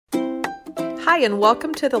Hi, and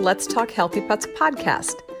welcome to the Let's Talk Healthy Pets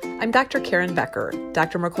podcast. I'm Dr. Karen Becker,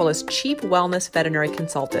 Dr. Mercola's Chief Wellness Veterinary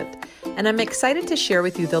Consultant, and I'm excited to share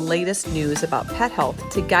with you the latest news about pet health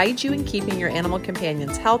to guide you in keeping your animal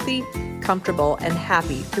companions healthy, comfortable, and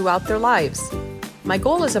happy throughout their lives. My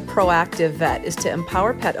goal as a proactive vet is to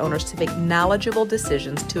empower pet owners to make knowledgeable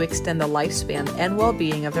decisions to extend the lifespan and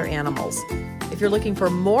well-being of their animals. If you're looking for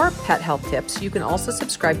more pet health tips, you can also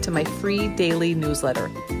subscribe to my free daily newsletter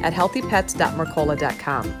at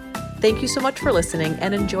healthypets.mercola.com. Thank you so much for listening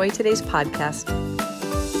and enjoy today's podcast.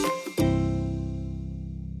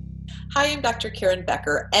 Hi, I'm Dr. Karen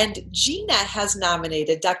Becker, and GNET has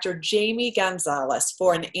nominated Dr. Jamie Gonzalez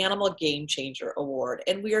for an Animal Game Changer Award.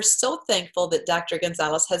 And we are so thankful that Dr.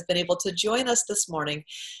 Gonzalez has been able to join us this morning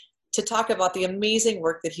to talk about the amazing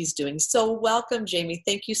work that he's doing. So welcome, Jamie.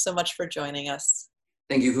 Thank you so much for joining us.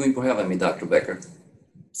 Thank you for having me, Dr. Becker.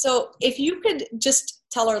 So if you could just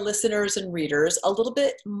tell our listeners and readers a little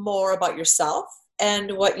bit more about yourself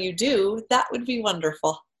and what you do, that would be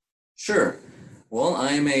wonderful. Sure. Well,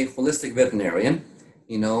 I am a holistic veterinarian,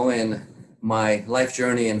 and my life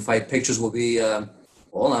journey in 5 pictures will be, I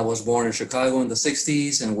was born in Chicago in the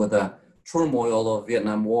 60s, and with the turmoil of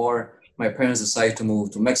Vietnam War, my parents decided to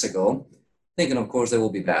move to Mexico, thinking, of course, they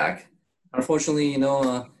will be back. Unfortunately, 3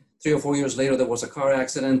 or 4 years later, there was a car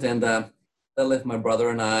accident, and that left my brother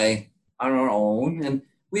and I on our own, and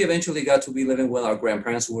we eventually got to be living with our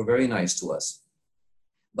grandparents, who were very nice to us.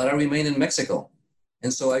 But I remained in Mexico,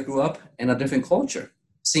 and so I grew up in a different culture,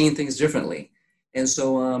 seeing things differently. And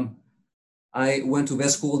so I went to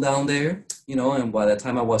vet school down there, and by the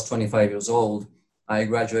time I was 25 years old, I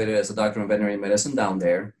graduated as a doctor in veterinary medicine down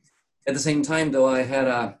there. At the same time, though, I had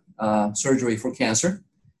a surgery for cancer,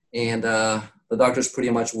 and the doctors pretty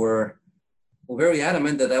much were very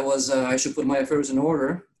adamant that I should put my affairs in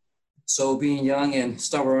order. So being young and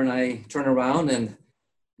stubborn, I turned around, and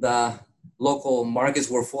the local markets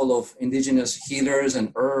were full of indigenous healers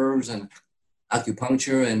and herbs and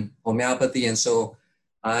acupuncture and homeopathy, and so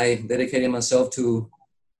I dedicated myself to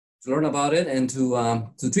learn about it and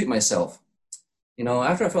to treat myself.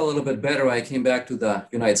 After I felt a little bit better, I came back to the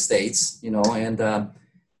United States, and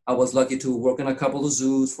I was lucky to work in a couple of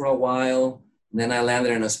zoos for a while. And then I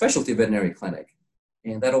landed in a specialty veterinary clinic,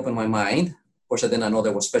 and that opened my mind. Of course, I did not know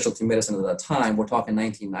there was specialty medicine at that time. We're talking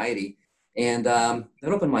 1990, and that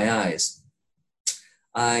opened my eyes.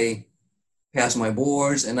 I passed my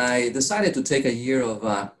boards, and I decided to take a year of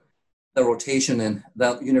the rotation in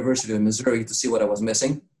the University of Missouri to see what I was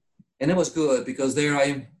missing. And it was good because there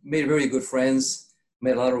I made very good friends,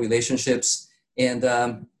 made a lot of relationships, and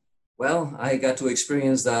I got to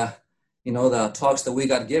experience the talks that we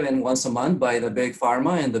got given once a month by the big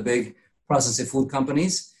pharma and the big processed food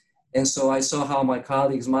companies. And so I saw how my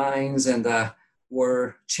colleagues' minds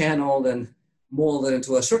were channeled and molded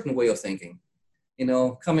into a certain way of thinking.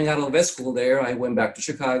 Coming out of vet school there, I went back to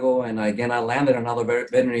Chicago, and I landed another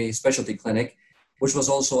veterinary specialty clinic, which was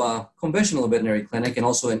also a conventional veterinary clinic and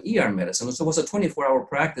also an ER medicine. So it was a 24-hour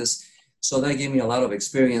practice. So that gave me a lot of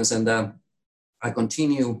experience, and I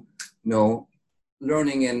continue,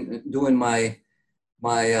 learning and doing my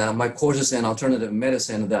courses in alternative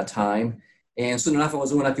medicine at that time. And soon enough, I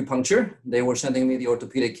was doing acupuncture. They were sending me the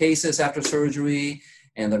orthopedic cases after surgery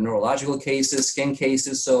and the neurological cases, skin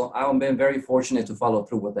cases. So I've been very fortunate to follow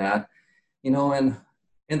through with that. And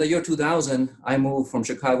in the year 2000, I moved from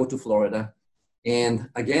Chicago to Florida. And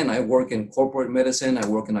again, I work in corporate medicine. I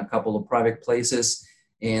work in a couple of private places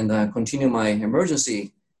and continue my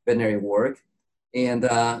emergency veterinary work. And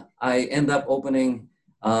I end up opening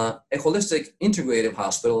a holistic integrative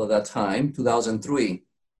hospital at that time, 2003.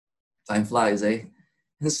 Time flies, eh?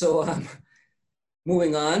 And so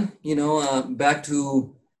moving on, back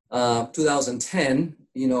to 2010,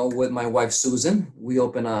 with my wife, Susan, we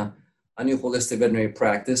opened a new holistic veterinary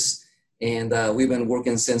practice. And we've been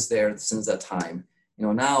working since that time.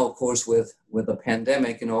 Now, of course, with the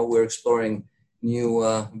pandemic, we're exploring new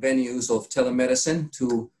venues of telemedicine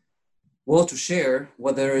to share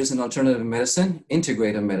what there is in alternative medicine,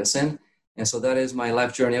 integrative medicine. And so that is my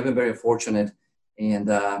life journey. I've been very fortunate, and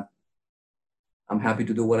I'm happy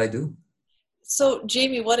to do what I do. So,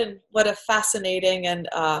 Jamie, what a fascinating and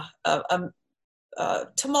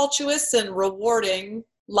tumultuous and rewarding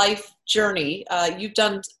life journey. You've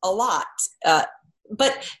done a lot,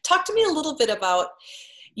 but talk to me a little bit about,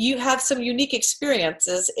 you have some unique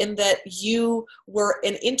experiences in that you were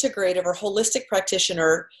an integrative or holistic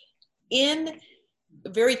practitioner in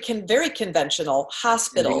very conventional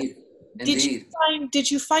hospital. Indeed.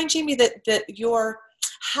 Did you find, Jamie, that your,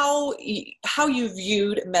 how you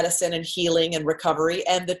viewed medicine and healing and recovery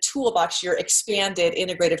and the toolbox, your expanded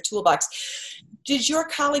integrative toolbox. Did your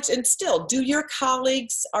colleagues, and still, do your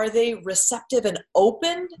colleagues, are they receptive and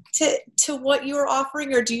open to what you're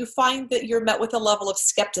offering, or do you find that you're met with a level of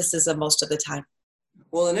skepticism most of the time?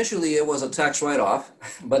 Well, initially it was a tax write-off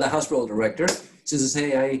by the hospital director. She says,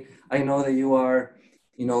 hey, I know that you are,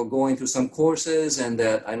 going through some courses and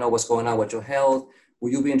that I know what's going on with your health.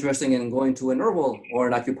 Will you be interested in going to an herbal or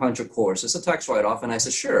an acupuncture course? It's a tax write-off. And I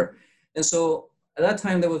said, sure. And so at that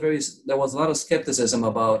time, there was a lot of skepticism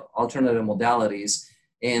about alternative modalities.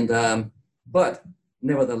 And, but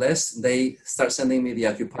nevertheless, they start sending me the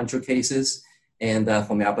acupuncture cases and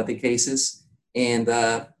homeopathy cases. And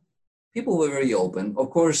people were very open.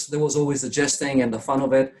 Of course, there was always the jesting and the fun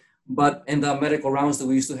of it. But in the medical rounds that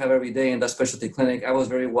we used to have every day in the specialty clinic, I was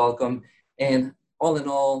very welcome. And all in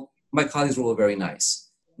all, my colleagues were very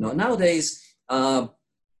nice. Nowadays, the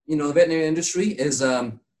veterinary industry is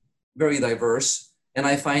very diverse. And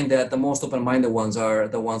I find that the most open-minded ones are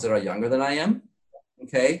the ones that are younger than I am.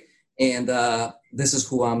 Okay. And this is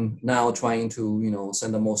who I'm now trying to,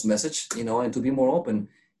 send the most message, and to be more open.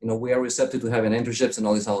 We are receptive to having internships and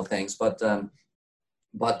all these other things. But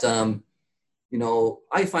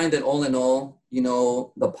I find that all in all,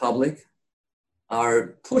 the public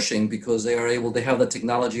are pushing because they have the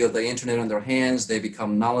technology of the internet on their hands. They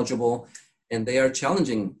become knowledgeable, and they are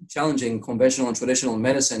challenging conventional and traditional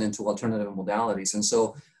medicine into alternative modalities. And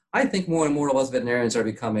so I think more and more of us veterinarians are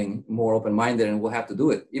becoming more open-minded, and we'll have to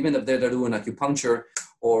do it, even if they're doing acupuncture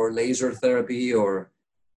or laser therapy or,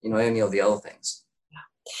 any of the other things.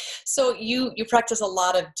 So you practice a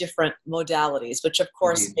lot of different modalities, which of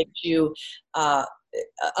course Indeed. makes you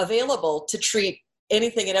available to treat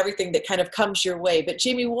anything and everything that kind of comes your way. But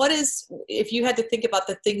Jamie, if you had to think about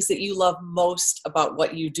the things that you love most about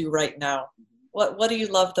what you do right now, what do you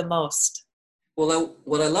love the most? Well,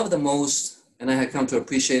 what I love the most, and I have come to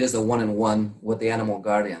appreciate, is the one-on-one with the animal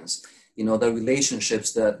guardians. The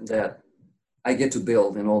relationships that I get to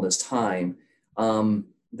build in all this time.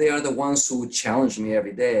 They are the ones who challenge me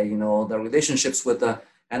every day. The relationships with the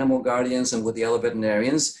animal guardians and with the other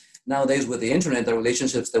veterinarians. Nowadays, with the internet, the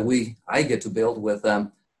relationships that I get to build with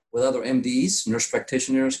other MDs, nurse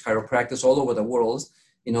practitioners, chiropractors all over the world.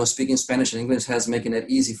 Speaking Spanish and English has making it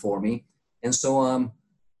easy for me. And so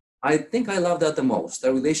I think I love that the most,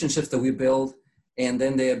 the relationships that we build, and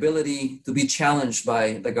then the ability to be challenged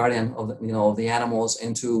by the guardian of the animals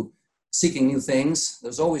into seeking new things.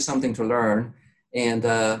 There's always something to learn. And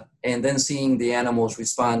then seeing the animals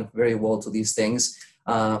respond very well to these things,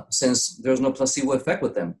 since there's no placebo effect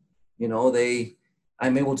with them.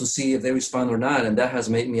 I'm able to see if they respond or not, and that has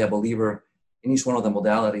made me a believer in each one of the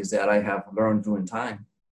modalities that I have learned during time.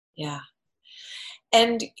 Yeah.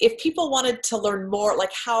 And if people wanted to learn more,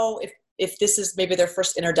 like if this is maybe their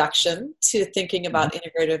first introduction to thinking about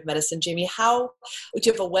integrative medicine, Jamie, would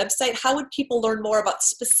you have a website? How would people learn more about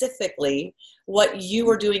specifically what you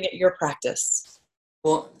are doing at your practice?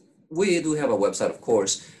 Well, we do have a website, of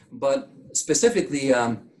course, but specifically,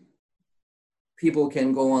 people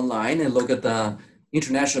can go online and look at the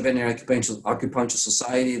International Veterinary Acupuncture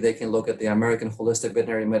Society. They can look at the American Holistic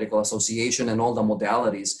Veterinary Medical Association and all the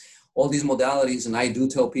modalities. All these modalities, and I do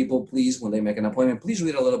tell people, please, when they make an appointment, please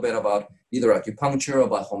read a little bit about either acupuncture,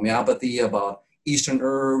 about homeopathy, about Eastern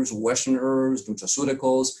herbs, Western herbs,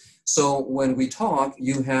 nutraceuticals. So when we talk,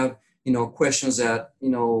 you have questions that,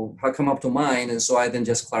 have come up to mind. And so I then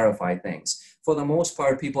just clarify things. For the most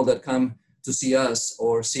part, people that come to see us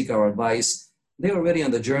or seek our advice, they're already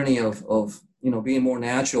on the journey of being more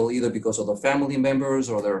natural, either because of their family members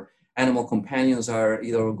or their animal companions are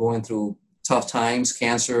either going through tough times,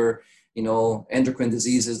 cancer, endocrine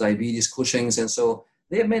diseases, diabetes, Cushing's. And so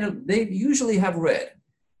they usually have read.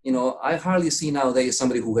 I hardly see nowadays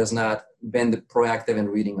somebody who has not been proactive in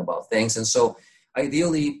reading about things. And so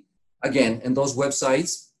ideally, again, in those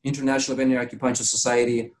websites, International Veterinary Acupuncture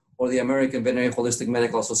Society or the American Veterinary Holistic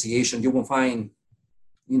Medical Association, you will find,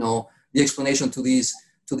 the explanation to these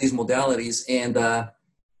modalities, and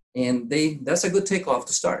that's a good takeoff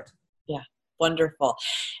to start. Yeah, wonderful.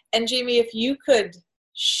 And Jamie, if you could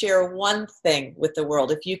share one thing with the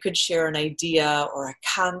world, if you could share an idea or a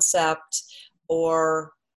concept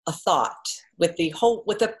or a thought with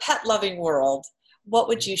the pet-loving world, what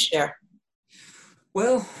would you share?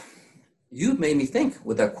 Well, you've made me think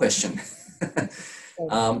with that question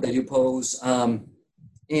that you pose.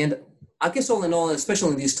 And I guess all in all,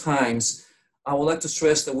 especially in these times, I would like to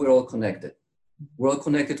stress that we're all connected. We're all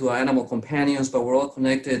connected to our animal companions, but we're all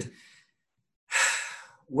connected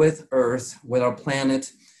with Earth, with our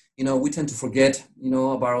planet. We tend to forget,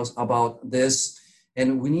 about this.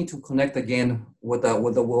 And we need to connect again with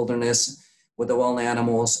the wilderness, with the wild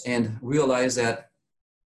animals, and realize that,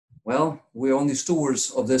 well, we're only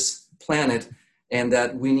stewards of this planet, and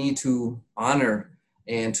that we need to honor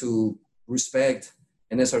and to respect,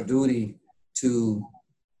 and it's our duty to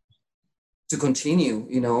continue,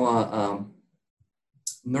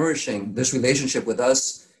 nourishing this relationship with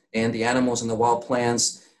us and the animals and the wild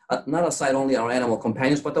plants, not aside only our animal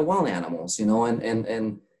companions, but the wild animals, and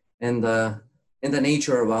the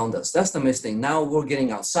nature around us. That's the missing. Now we're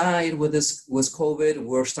getting outside with COVID.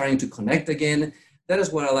 We're starting to connect again. That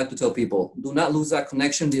is what I like to tell people. Do not lose that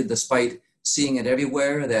connection, despite seeing it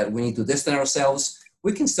everywhere, that we need to distance ourselves.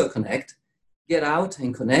 We can still connect. Get out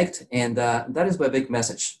and connect. And that is my big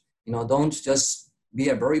message. Don't just be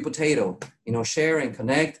a buried potato. Share and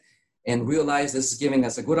connect, and realize this is giving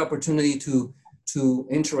us a good opportunity to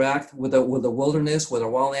interact with the wilderness, with our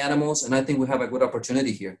wild animals. And I think we have a good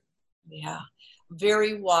opportunity here. Yeah,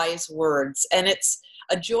 very wise words. And it's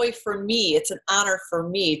a joy for me. It's an honor for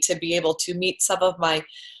me to be able to meet some of my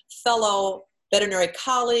fellow veterinary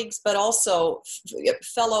colleagues, but also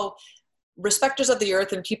fellow respecters of the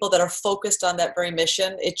earth and people that are focused on that very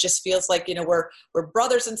mission. It just feels like, we're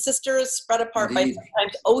brothers and sisters spread apart Indeed. by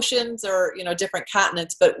sometimes oceans or, different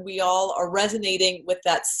continents, but we all are resonating with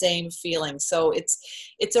that same feeling. So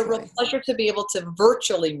it's a real pleasure to be able to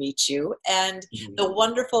virtually meet you, and the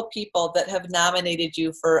wonderful people that have nominated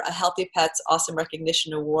you for a Healthy Pets Awesome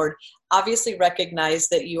Recognition Award obviously recognize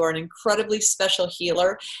that you are an incredibly special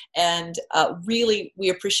healer, and really we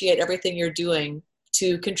appreciate everything you're doing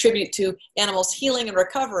to contribute to animals healing and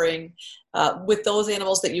recovering with those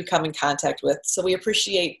animals that you come in contact with. So we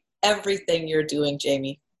appreciate everything you're doing,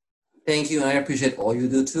 Jamie. Thank you, and I appreciate all you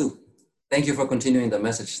do too. Thank you for continuing the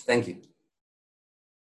message. Thank you.